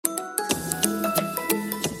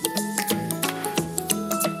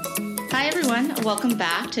everyone. Welcome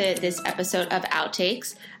back to this episode of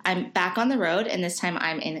Outtakes. I'm back on the road, and this time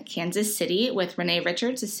I'm in Kansas City with Renea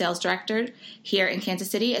Richards, the sales director here in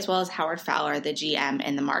Kansas City, as well as Howard Fowler, the GM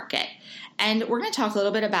in the market. And we're going to talk a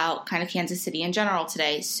little bit about kind of Kansas City in general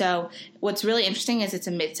today. So what's really interesting is it's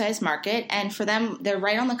a mid-sized market, and for them, they're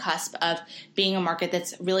right on the cusp of being a market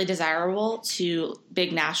that's really desirable to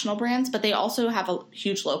big national brands, but they also have a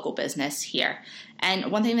huge local business here.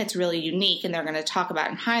 And one thing that's really unique, and they're going to talk about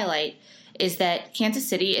and highlight, is that Kansas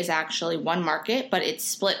City is actually one market, but it's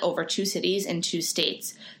split over two cities and two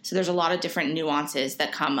states. So there's a lot of different nuances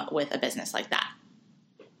that come with a business like that.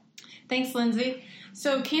 Thanks, Lindsay.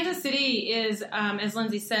 So Kansas City is, as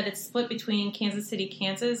Lindsay said, it's split between Kansas City,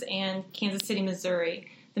 Kansas, and Kansas City, Missouri.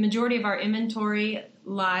 The majority of our inventory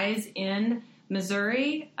lies in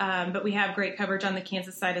Missouri, but we have great coverage on the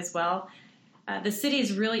Kansas side as well. The city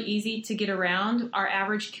is really easy to get around. Our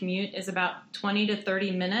average commute is about 20 to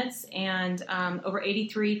 30 minutes, and over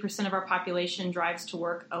 83% of our population drives to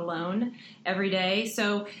work alone every day.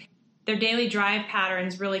 So their daily drive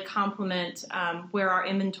patterns really complement where our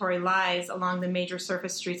inventory lies along the major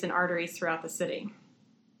surface streets and arteries throughout the city.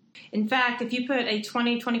 In fact, if you put a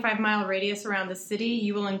 20-25 mile radius around the city,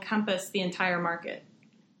 you will encompass the entire market.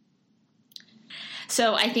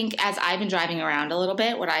 So I think as I've been driving around a little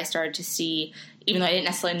bit, what I started to see, even though I didn't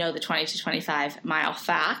necessarily know the 20 to 25 mile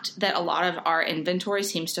fact, that a lot of our inventory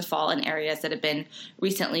seems to fall in areas that have been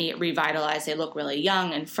recently revitalized. They look really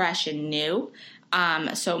young and fresh and new.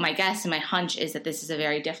 So my guess and my hunch is that this is a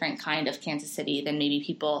very different kind of Kansas City than maybe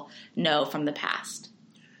people know from the past.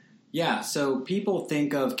 Yeah, so people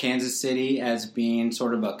think of Kansas City as being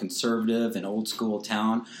sort of a conservative and old school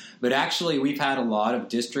town, but actually we've had a lot of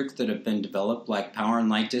districts that have been developed, like Power and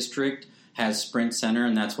Light District has Sprint Center,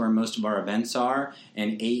 and that's where most of our events are,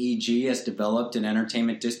 and AEG has developed an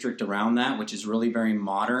entertainment district around that, which is really very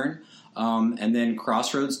modern. And then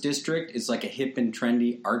Crossroads District is like a hip and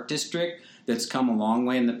trendy art district that's come a long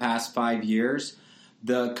way in the past 5 years.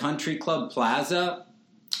 The Country Club Plaza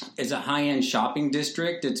is a high-end shopping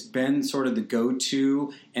district. It's been sort of the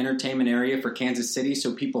go-to entertainment area for Kansas City,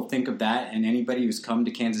 so people think of that, and anybody who's come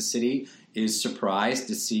to Kansas City is surprised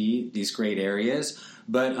to see these great areas.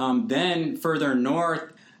 But then further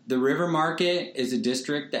north, the River Market is a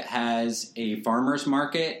district that has a farmer's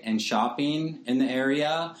market and shopping in the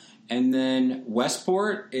area. And then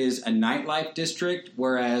Westport is a nightlife district,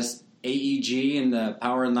 whereas AEG in the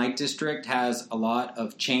Power and Light District has a lot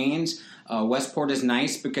of chains. Westport is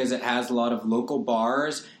nice because it has a lot of local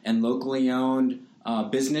bars and locally owned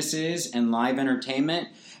businesses and live entertainment.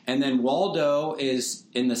 And then Waldo is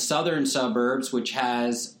in the southern suburbs, which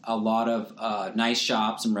has a lot of nice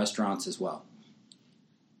shops and restaurants as well.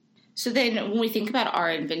 So then when we think about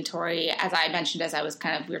our inventory, as I mentioned as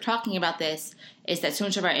we were talking about this, is that so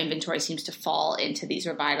much of our inventory seems to fall into these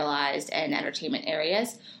revitalized and entertainment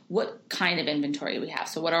areas. What kind of inventory do we have?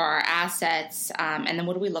 So what are our assets? And then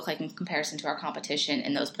what do we look like in comparison to our competition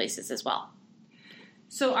in those places as well?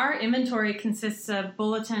 So our inventory consists of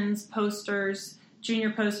bulletins, posters, junior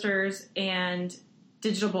posters, and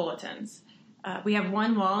digital bulletins. We have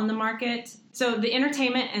one wall in the market. So the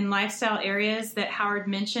entertainment and lifestyle areas that Howard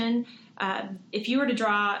mentioned, if you were to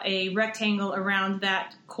draw a rectangle around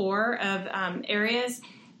that core of areas,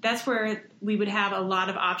 that's where we would have a lot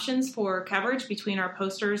of options for coverage between our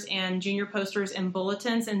posters and junior posters and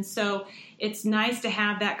bulletins. And so it's nice to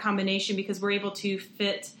have that combination because we're able to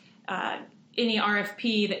fit any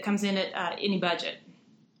RFP that comes in at any budget.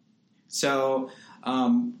 So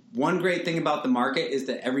one great thing about the market is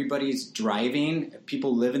that everybody's driving.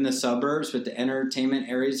 People live in the suburbs, but the entertainment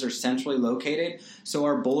areas are centrally located. So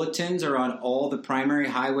our bulletins are on all the primary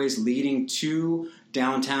highways leading to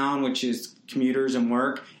downtown, which is commuters and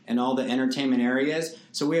work, and all the entertainment areas.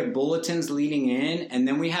 So we have bulletins leading in, and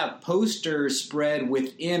then we have posters spread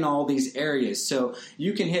within all these areas. So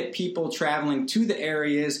you can hit people traveling to the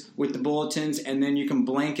areas with the bulletins, and then you can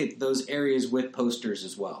blanket those areas with posters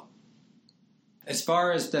as well. As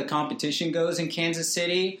far as the competition goes in Kansas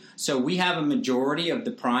City, so we have a majority of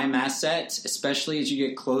the prime assets, especially as you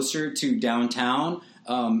get closer to downtown.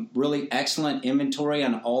 Really excellent inventory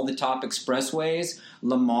on all the top expressways.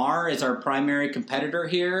 Lamar is our primary competitor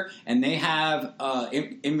here, and they have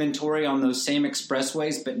inventory on those same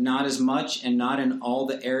expressways, but not as much and not in all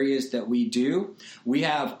the areas that we do. We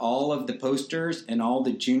have all of the posters and all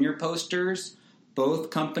the junior posters. Both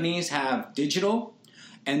companies have digital.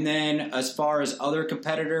 And then as far as other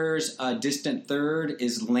competitors, distant third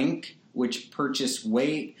is Link, which purchase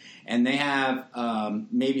weight, and they have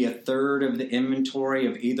maybe a third of the inventory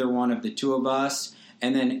of either one of the two of us.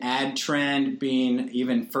 And then Ad Trend, being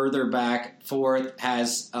even further back forth,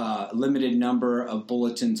 has a limited number of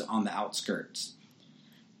bulletins on the outskirts.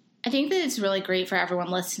 I think that it's really great for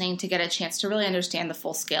everyone listening to get a chance to really understand the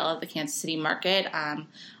full scale of the Kansas City market.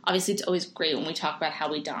 Obviously, it's always great when we talk about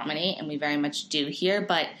how we dominate, and we very much do here,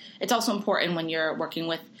 but it's also important when you're working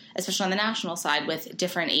with, especially on the national side, with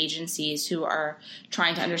different agencies who are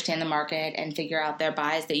trying to understand the market and figure out their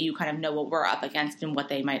buys, that you kind of know what we're up against and what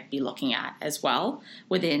they might be looking at as well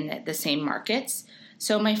within the same markets.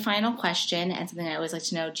 So my final question, and something I always like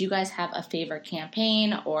to know, do you guys have a favorite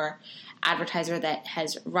campaign or advertiser that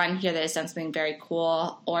has run here that has done something very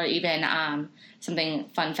cool, or even something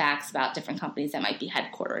fun facts about different companies that might be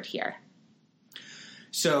headquartered here?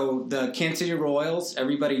 So the Kansas City Royals,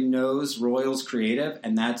 everybody knows Royals Creative,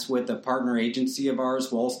 and that's with a partner agency of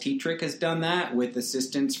ours. Walls Tetrick has done that with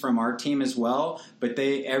assistance from our team as well. But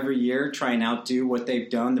they every year try and outdo what they've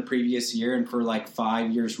done the previous year, and for like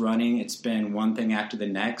 5 years running, it's been one thing after the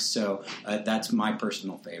next. So that's my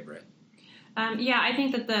personal favorite. I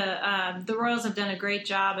think that the Royals have done a great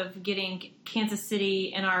job of getting Kansas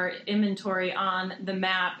City and our inventory on the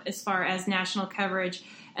map as far as national coverage.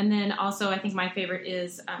 And then also, I think my favorite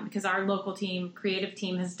is, because our local team, creative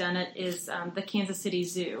team, has done it, is the Kansas City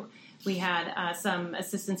Zoo. We had some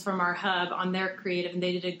assistance from our hub on their creative, and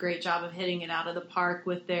they did a great job of hitting it out of the park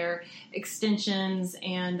with their extensions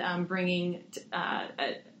and bringing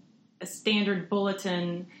a standard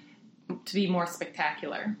bulletin to be more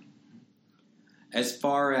spectacular. As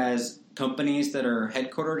far as companies that are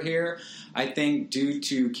headquartered here, I think due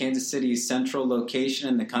to Kansas City's central location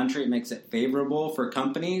in the country, it makes it favorable for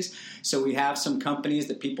companies. So we have some companies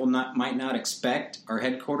that people might not expect are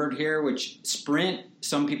headquartered here, which Sprint,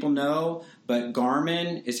 some people know, but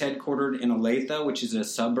Garmin is headquartered in Olathe, which is a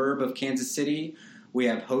suburb of Kansas City. We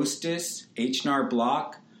have Hostess, H&R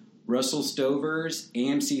Block, Russell Stover's,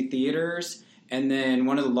 AMC Theaters. And then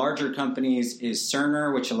one of the larger companies is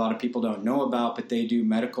Cerner, which a lot of people don't know about, but they do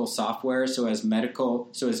medical software. So as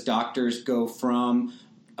doctors go from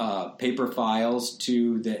paper files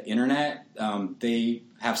to the internet, they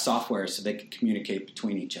have software so they can communicate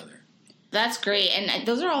between each other. That's great. And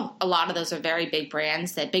a lot of those are very big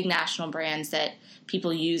brands, big national brands that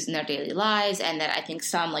people use in their daily lives, and that I think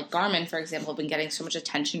some, like Garmin, for example, have been getting so much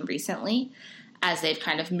attention recently as they've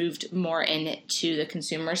kind of moved more into the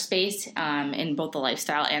consumer space in both the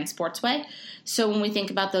lifestyle and sports way. So when we think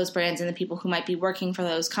about those brands and the people who might be working for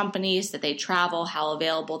those companies, that they travel, how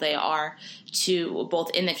available they are to both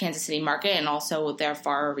in the Kansas City market and also their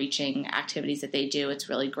far-reaching activities that they do, it's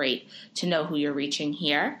really great to know who you're reaching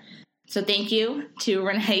here. So thank you to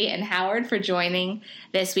Renee and Howard for joining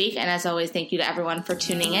this week. And as always, thank you to everyone for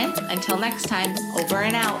tuning in. Until next time, over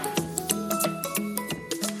and out.